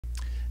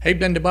Hey,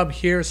 Blender Bob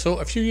here. So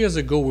a few years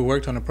ago we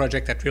worked on a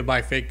project at Real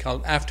by Fig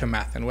called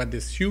Aftermath, and we had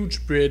this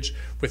huge bridge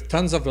with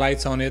tons of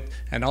lights on it,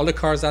 and all the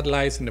cars had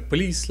lights, and the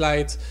police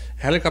lights,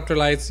 helicopter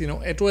lights.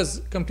 It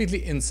was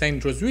completely insane.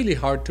 It was really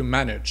hard to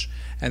manage,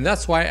 and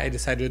that's why I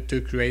decided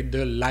to create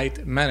the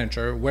Light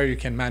Manager, where you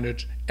can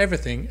manage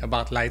everything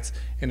about lights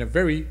in a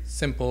very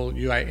simple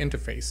UI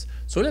interface.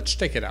 So let's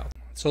check it out.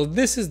 So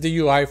this is the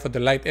UI for the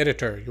light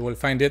editor. You will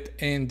find it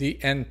in the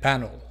end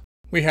panel.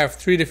 We have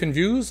three different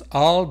views,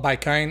 all, by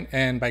kind,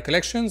 and by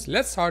collections.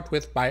 Let's start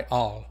with by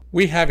all.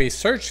 We have a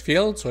search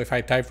field, so if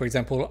I type, for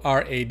example,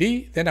 RAD,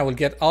 then I will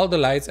get all the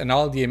lights and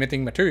all the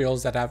emitting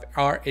materials that have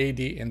RAD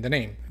in the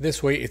name.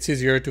 This way it's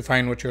easier to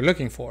find what you're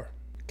looking for.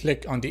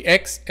 Click on the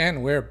X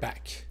and we're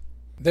back.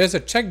 There's a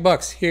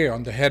checkbox here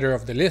on the header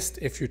of the list.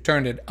 If you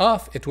turn it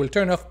off, it will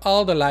turn off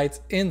all the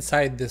lights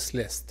inside this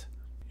list.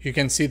 You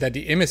can see that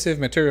the emissive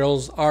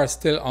materials are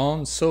still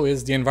on, so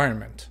is the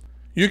environment.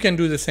 You can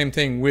do the same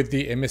thing with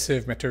the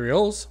emissive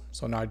materials.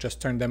 So now I just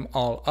turn them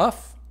all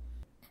off,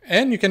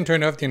 and you can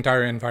turn off the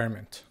entire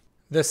environment.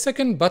 The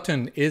second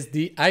button is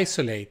the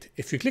isolate.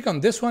 If you click on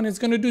this one, it's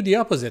going to do the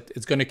opposite.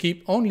 It's going to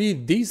keep only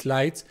these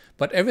lights,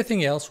 but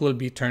everything else will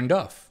be turned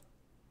off.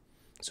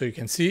 So you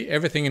can see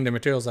everything in the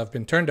materials have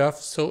been turned off,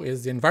 so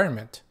is the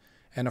environment.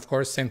 And of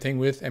course, same thing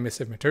with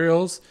emissive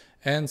materials,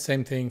 and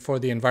same thing for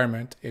the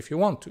environment if you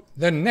want to.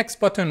 The next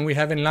button we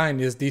have in line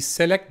is the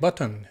select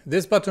button.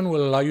 This button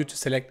will allow you to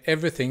select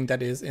everything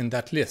that is in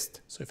that list.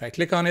 So if I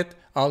click on it,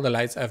 all the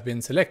lights have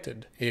been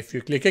selected. If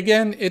you click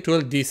again, it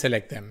will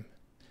deselect them.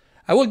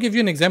 I will give you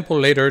an example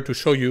later to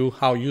show you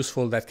how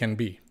useful that can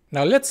be.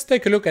 Now let's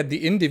take a look at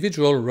the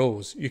individual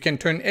rows. You can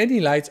turn any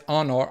lights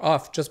on or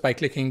off just by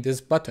clicking this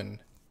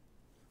button.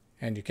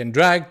 And you can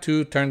drag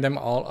to turn them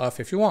all off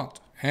if you want.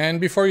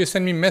 And before you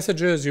send me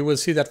messages, you will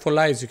see that for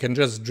lights, you can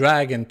just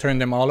drag and turn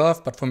them all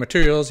off. But for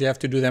materials, you have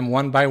to do them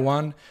one by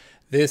one.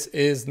 This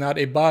is not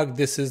a bug.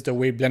 This is the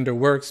way Blender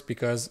works,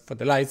 because for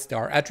the lights, there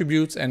are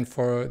attributes, and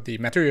for the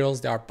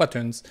materials, there are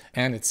buttons.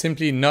 And it's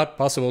simply not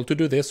possible to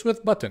do this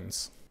with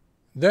buttons.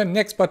 The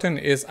next button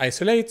is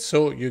isolate.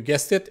 So you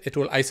guessed it, it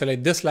will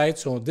isolate this light.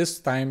 So this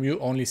time you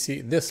only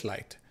see this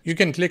light. You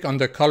can click on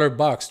the color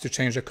box to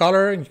change the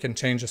color, and you can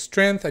change the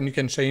strength, and you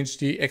can change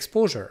the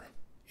exposure.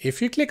 If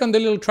you click on the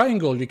little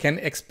triangle, you can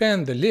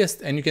expand the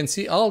list and you can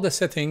see all the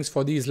settings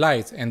for these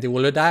lights, and they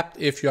will adapt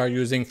if you are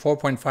using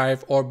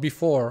 4.5 or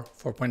before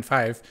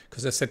 4.5,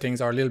 because the settings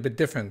are a little bit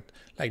different,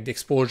 like the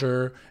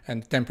exposure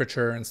and the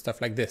temperature and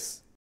stuff like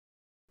this.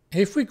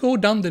 If we go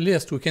down the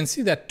list, we can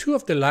see that two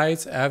of the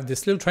lights have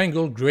this little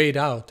triangle grayed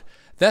out.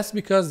 That's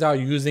because they are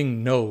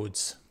using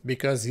nodes.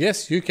 Because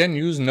yes, you can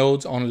use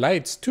nodes on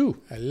lights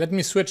too. Let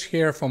me switch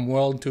here from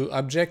world to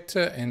object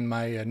in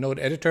my node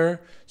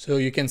editor. So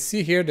you can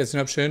see here there's an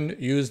option,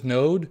 use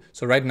node.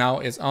 So right now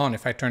it's on.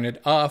 If I turn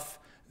it off,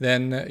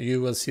 then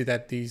you will see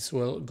that these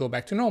will go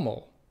back to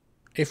normal.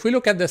 If we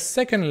look at the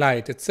second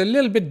light, it's a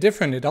little bit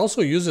different. It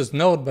also uses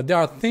node, but there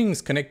are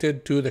things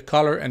connected to the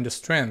color and the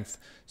strength.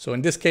 So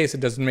in this case,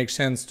 it doesn't make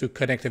sense to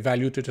connect a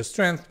value to the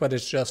strength, but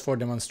it's just for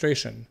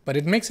demonstration. But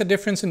it makes a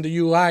difference in the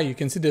UI. You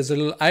can see there's a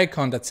little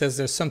icon that says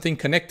there's something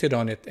connected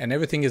on it, and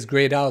everything is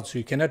grayed out, so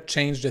you cannot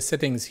change the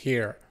settings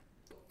here.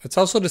 It's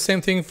also the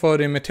same thing for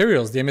the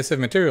materials, the emissive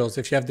materials.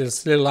 If you have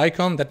this little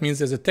icon, that means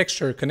there's a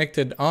texture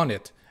connected on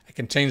it. I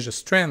can change the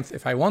strength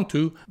if I want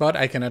to, but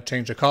I cannot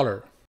change the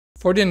color.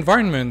 For the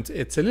environment,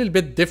 it's a little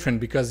bit different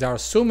because there are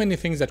so many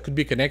things that could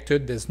be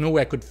connected, there's no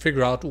way I could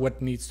figure out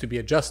what needs to be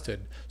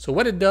adjusted. So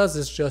what it does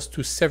is just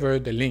to sever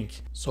the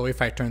link. So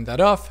if I turn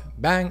that off,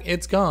 bang,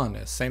 it's gone.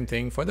 Same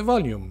thing for the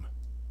volume.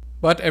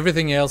 But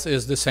everything else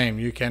is the same.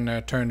 You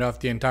can turn off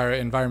the entire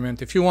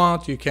environment if you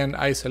want, you can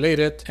isolate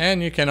it,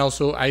 and you can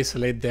also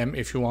isolate them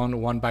if you want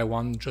one by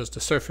one, just the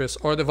surface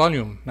or the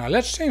volume. Now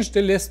let's change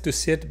the list to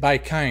see it by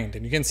kind,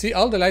 and you can see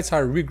all the lights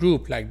are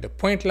regrouped, like the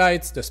point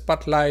lights, the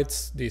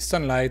spotlights, the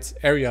sunlights,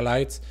 area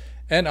lights,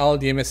 and all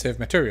the emissive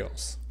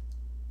materials.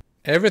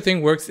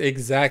 Everything works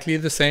exactly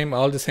the same,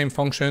 all the same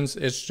functions,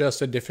 it's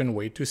just a different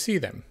way to see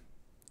them.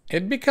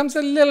 It becomes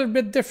a little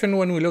bit different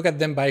when we look at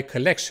them by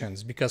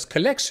collections, because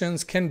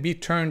collections can be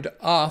turned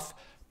off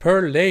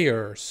per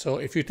layer. So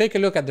if you take a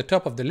look at the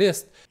top of the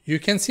list, you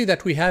can see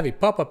that we have a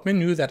pop-up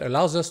menu that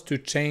allows us to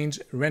change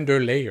render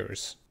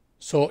layers.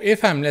 So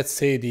if I'm, let's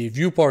say, the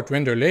viewport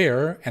render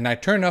layer, and I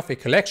turn off a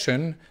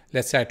collection,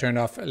 let's say I turn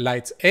off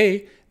lights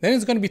A, then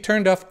it's going to be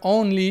turned off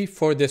only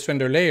for this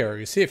render layer.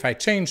 You see, if I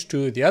change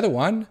to the other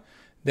one,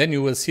 then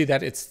you will see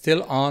that it's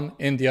still on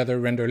in the other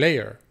render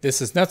layer.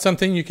 This is not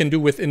something you can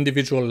do with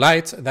individual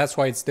lights, that's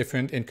why it's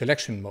different in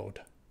collection mode.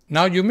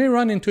 Now you may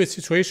run into a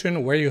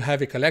situation where you have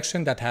a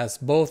collection that has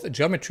both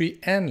geometry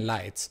and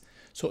lights.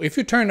 So if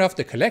you turn off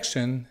the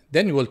collection,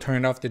 then you will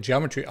turn off the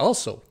geometry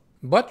also.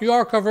 But you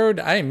are covered,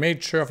 I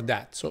made sure of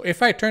that. So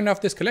if I turn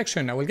off this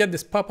collection, I will get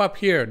this pop-up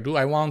here. Do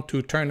I want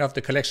to turn off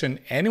the collection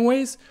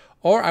anyways,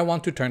 or I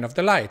want to turn off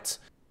the lights?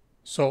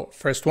 So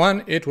first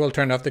one, it will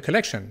turn off the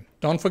collection.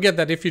 Don't forget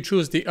that if you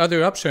choose the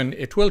other option,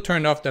 it will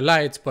turn off the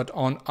lights, but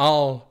on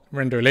all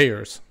render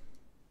layers.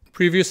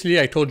 Previously,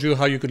 I told you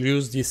how you could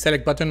use the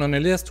select button on a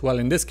list. Well,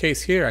 in this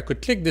case here, I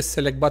could click this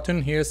select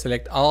button here,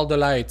 select all the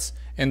lights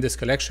in this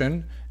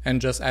collection, and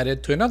just add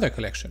it to another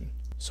collection.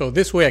 So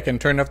this way I can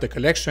turn off the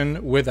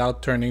collection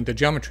without turning the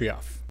geometry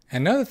off.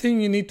 Another thing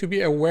you need to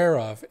be aware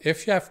of,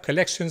 if you have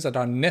collections that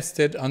are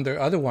nested under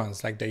other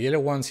ones, like the yellow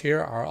ones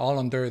here are all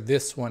under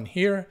this one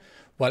here,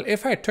 well,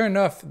 if I turn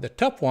off the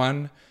top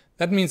one,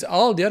 that means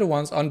all the other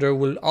ones under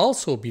will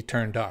also be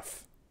turned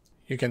off.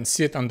 You can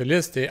see it on the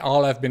list, they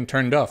all have been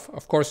turned off.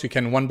 Of course, you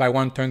can one by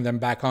one turn them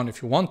back on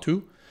if you want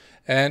to.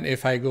 And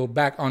if I go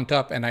back on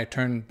top and I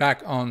turn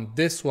back on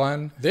this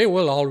one, they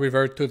will all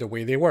revert to the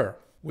way they were.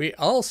 We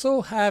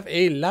also have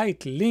a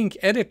light link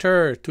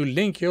editor to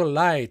link your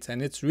lights, and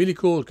it's really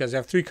cool because you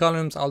have 3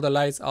 columns, all the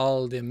lights,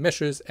 all the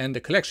meshes and the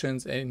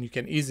collections, and you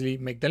can easily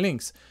make the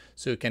links.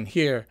 So you can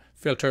here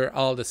filter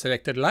all the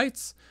selected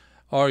lights,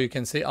 or you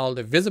can say all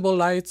the visible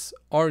lights,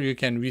 or you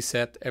can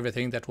reset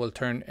everything that will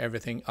turn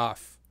everything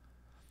off.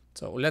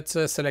 So let's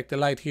select the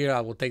light here.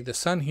 I will take the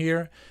sun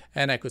here,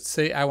 and I could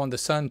say I want the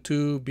sun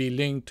to be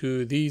linked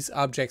to these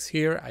objects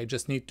here. I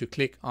just need to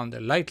click on the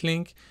light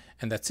link,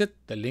 and that's it.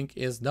 The link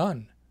is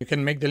done. You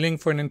can make the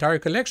link for an entire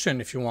collection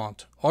if you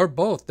want, or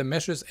both the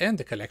meshes and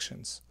the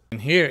collections.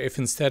 And here, if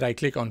instead I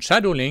click on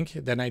shadow link,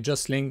 then I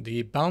just link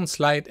the bounce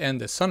light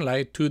and the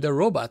sunlight to the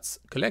robots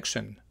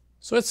collection.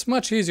 So it's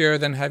much easier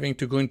than having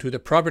to go into the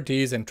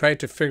properties and try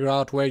to figure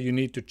out where you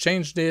need to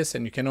change this,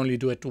 and you can only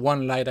do it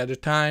one light at a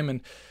time,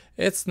 and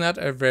it's not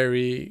a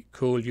very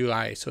cool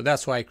UI. So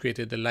that's why I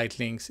created the light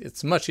links.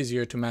 It's much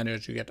easier to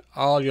manage. You get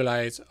all your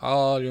lights,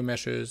 all your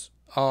meshes,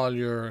 all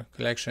your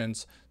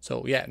collections.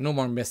 So yeah, no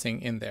more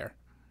messing in there.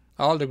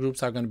 All the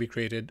groups are going to be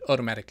created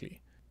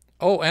automatically.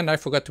 Oh, and I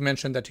forgot to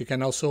mention that you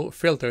can also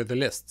filter the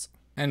lists.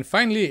 And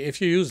finally, if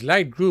you use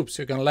light groups,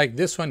 you're going to like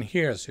this one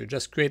here. So you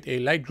just create a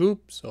light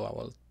group. So I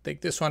will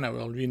take this one, I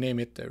will rename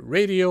it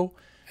radio.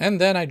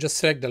 And then I just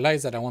select the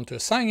lights that I want to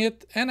assign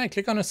it, and I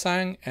click on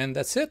assign, and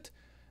that's it.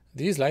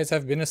 These lights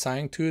have been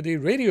assigned to the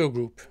radio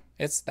group.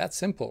 It's that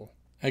simple.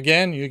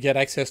 Again, you get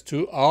access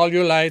to all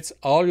your lights,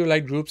 all your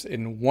light groups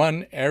in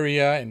one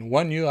area, in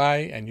one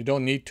UI, and you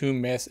don't need to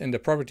mess in the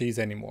properties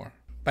anymore.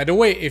 By the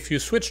way, if you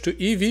switch to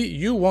Eevee,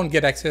 you won't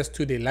get access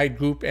to the light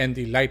group and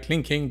the light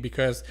linking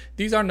because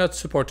these are not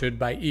supported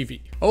by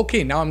Eevee.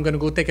 Okay, now I'm gonna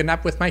go take a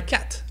nap with my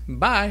cat.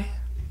 Bye!